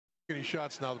Any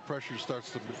shots now, the pressure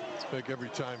starts to make every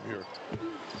time here.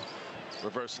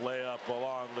 Reverse layup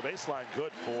along the baseline,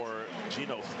 good for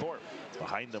Gino Thorpe.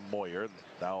 Behind him, Moyer.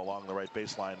 Now along the right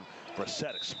baseline,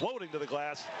 Brissett exploding to the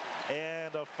glass,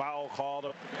 and a foul call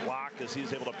to block as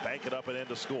he's able to bank it up and in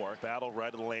to score. Battle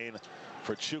right of the lane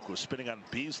for Chukwu, spinning on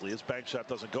Beasley. His bank shot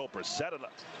doesn't go. Brissett, an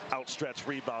outstretched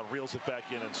rebound, reels it back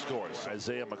in and scores.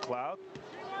 Isaiah McLeod.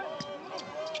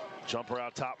 Jumper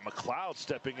out top. McLeod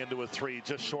stepping into a three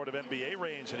just short of NBA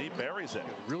range, and he buries it.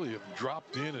 Really have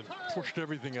dropped in and pushed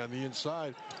everything on the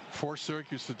inside. Forced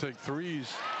Syracuse to take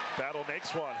threes. Battle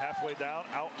makes one. Halfway down,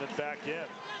 out and back in.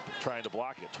 Trying to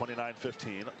block it.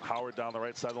 29-15. Howard down the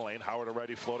right side of the lane. Howard a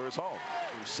ready floater is home.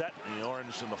 Set in the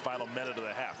Orange in the final minute of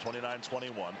the half.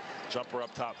 29-21. Jumper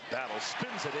up top. Battle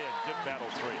spins it in. Give Battle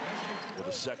three. With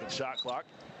a second shot clock.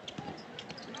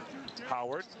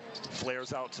 Howard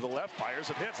flares out to the left, fires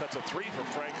and hits. That's a three for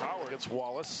Frank Howard against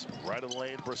Wallace. Right of the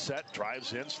lane, Brissett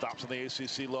drives in, stops on the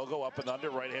ACC logo, up and under,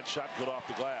 right-hand shot, good off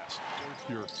the glass.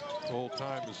 Here, the whole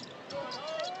time is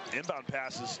inbound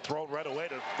pass is thrown right away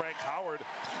to Frank Howard,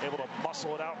 able to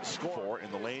muscle it out and score. Four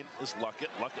in the lane is Luckett.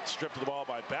 Luckett stripped of the ball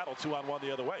by Battle, 2-on-1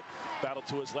 the other way. Battle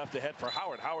to his left ahead for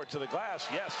Howard. Howard to the glass,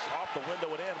 yes, off the window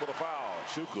and in with a foul.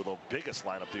 Chukwu, the biggest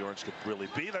lineup the Orange could really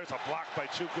be. There's a block by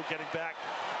Chukwu getting back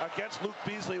against Luke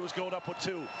Beasley, who was going up with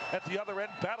two. At the other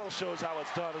end, Battle shows how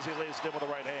it's done as he lays it in with the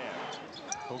right hand.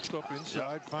 Poked up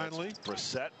inside, finally.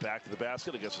 Brissett back to the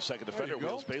basket against the second defender.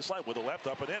 Wheels baseline with the left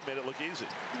up and in, made it look easy.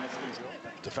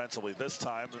 Defensively this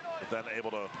time, then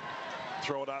able to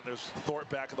throw it on. There's Thorpe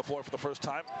back on the floor for the first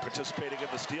time, participating in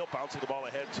the steal, bouncing the ball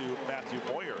ahead to Matthew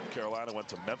Moyer. Carolina went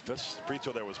to Memphis. Free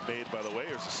throw there was made, by the way.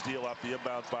 There's a steal off the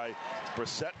inbound by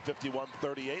Brissett.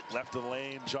 51-38. Left of the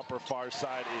lane, jumper far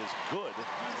side is good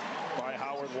by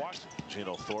Howard Washington.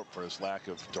 Gino Thorpe, for his lack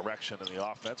of direction in the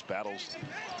offense, battles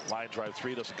line drive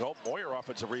three, doesn't go. Moyer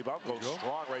offensive rebound, goes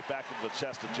strong right back into the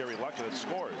chest of Jerry Luckett and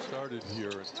scores. Started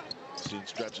here. Seen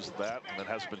stretches of that, and it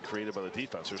hasn't been created by the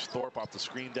defense. There's Thorpe off the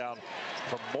screen down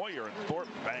from Moyer, and Thorpe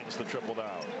bangs the triple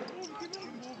down.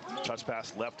 Touch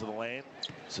pass left to the lane.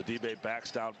 Sidibe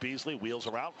backs down Beasley, wheels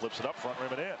around, flips it up, front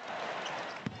rim and in.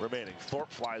 Remaining,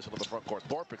 Thorpe flies into the front court.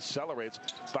 Thorpe accelerates,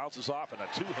 bounces off, and a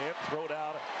two-hand throw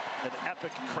down. An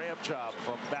epic cram job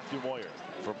from Matthew Moyer.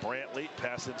 For Brantley,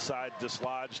 pass inside,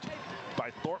 dislodged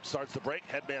by Thorpe. Starts the break,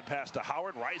 headman pass to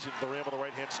Howard, rising to the rim with the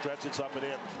right-hand stretch. It's up and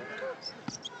in.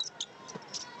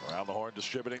 Around the horn,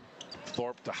 distributing.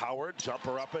 Thorpe to Howard,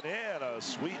 jumper up and in. A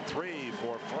sweet three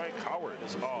for Frank Howard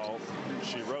is all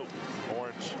she wrote.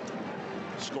 Orange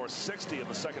scores 60 in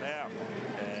the second half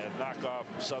and knock off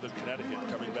Southern Connecticut,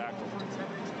 coming back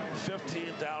from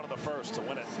 15 down in the first to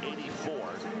win at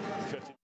 84-50.